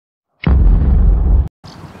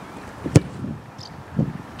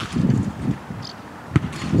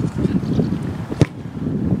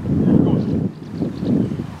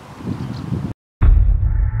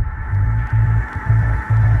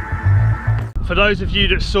For those of you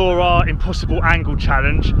that saw our impossible angle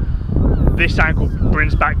challenge, this angle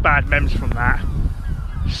brings back bad memories from that.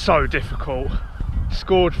 So difficult.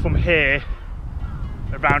 Scored from here,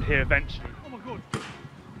 around here eventually. Oh my god.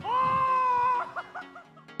 Oh!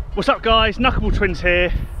 What's up guys, Knuckleball Twins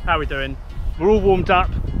here. How are we doing? We're all warmed up,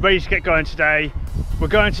 ready to get going today. We're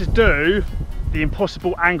going to do the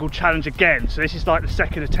impossible angle challenge again. So this is like the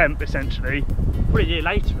second attempt essentially. Probably a year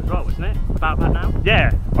later as well, wasn't it? About that now?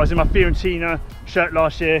 Yeah, I was in my Fiorentina shirt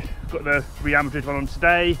last year, got the Real Madrid one on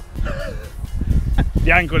today.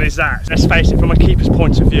 The angle is that. Let's face it, from a keeper's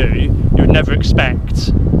point of view, you would never expect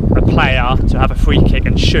a player to have a free kick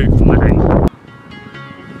and shoot from that angle.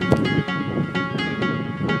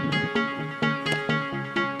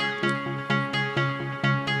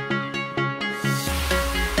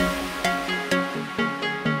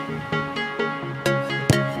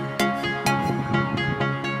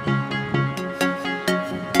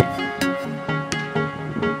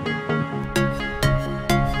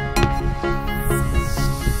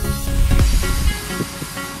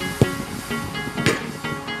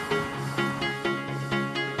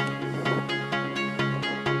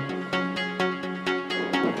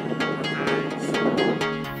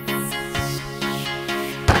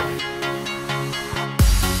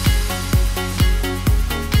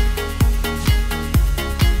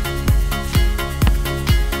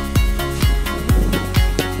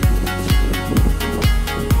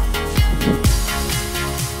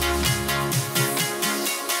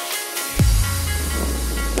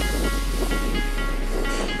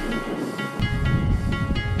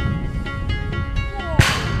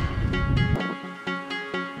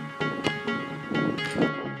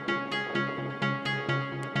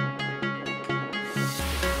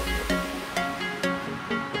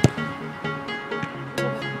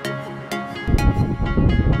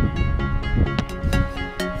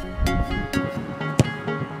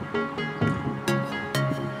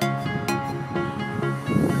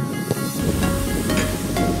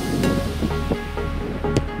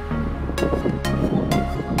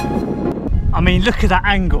 I mean, look at that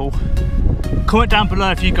angle. Comment down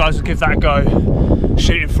below if you guys would give that a go,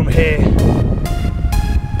 shooting from here.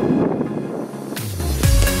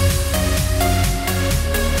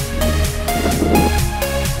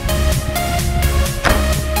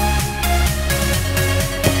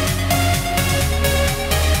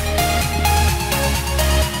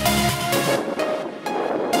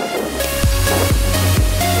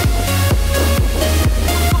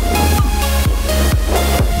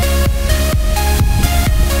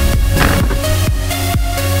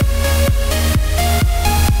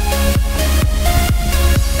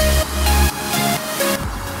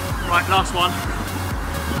 Last one.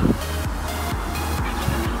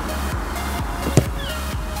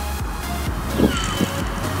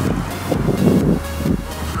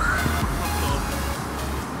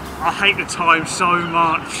 I hate the time so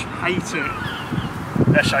much, hate it.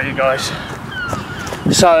 Let's show you guys.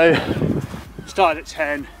 So, started at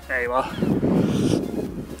 10, there you are.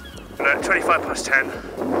 Look, 25 past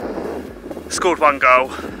 10, scored 1 goal.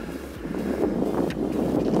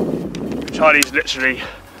 Charlie's literally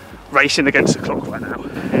racing against the clock right now.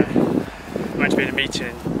 Yeah. We're meant to be in a meeting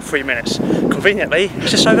in 3 minutes. Conveniently,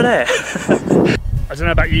 it's just over there. I don't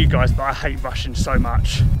know about you guys, but I hate rushing so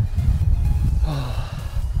much.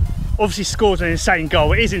 Obviously scored an insane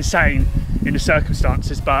goal. It is insane in the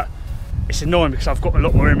circumstances, but it's annoying because I've got a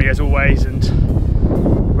lot more in me as always and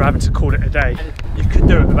we're having to call it a day. You could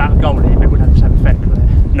do it without a goal in, but it wouldn't have the same effect, would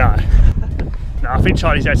it? No. No, I think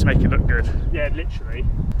Charlie's there to make it look good. Yeah, literally.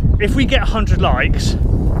 If we get 100 likes,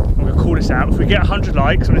 I'm going to call this out, if we get 100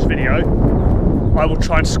 likes on this video, I will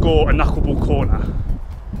try and score a knuckleball corner.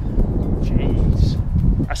 Jeez.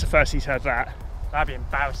 That's the first he's heard that. That'd be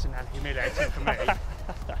embarrassing and humiliating for me.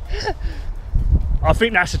 I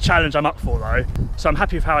think that's a challenge I'm up for though. So I'm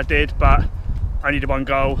happy with how I did, but I needed 1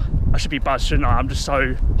 goal. I should be buzzed, shouldn't I? I'm just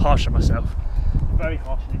so harsh on myself. Very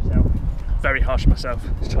harsh on yourself. Very harsh on myself,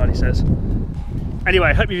 as Charlie says.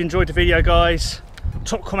 Anyway, hope you've enjoyed the video, guys.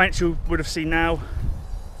 Top comments you would have seen now.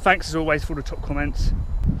 Thanks as always for the top comments.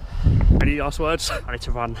 Any last words? I need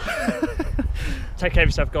to run. Take care of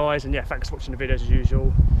yourself, guys, and yeah, thanks for watching the videos as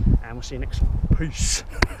usual, and we'll see you next time. Peace.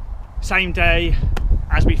 Same day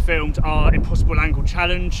as we filmed our impossible angle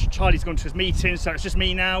challenge. Charlie's gone to his meeting, so it's just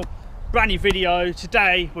me now. Brand new video.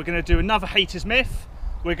 Today we're going to do another haters myth.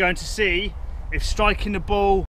 We're going to see if striking the ball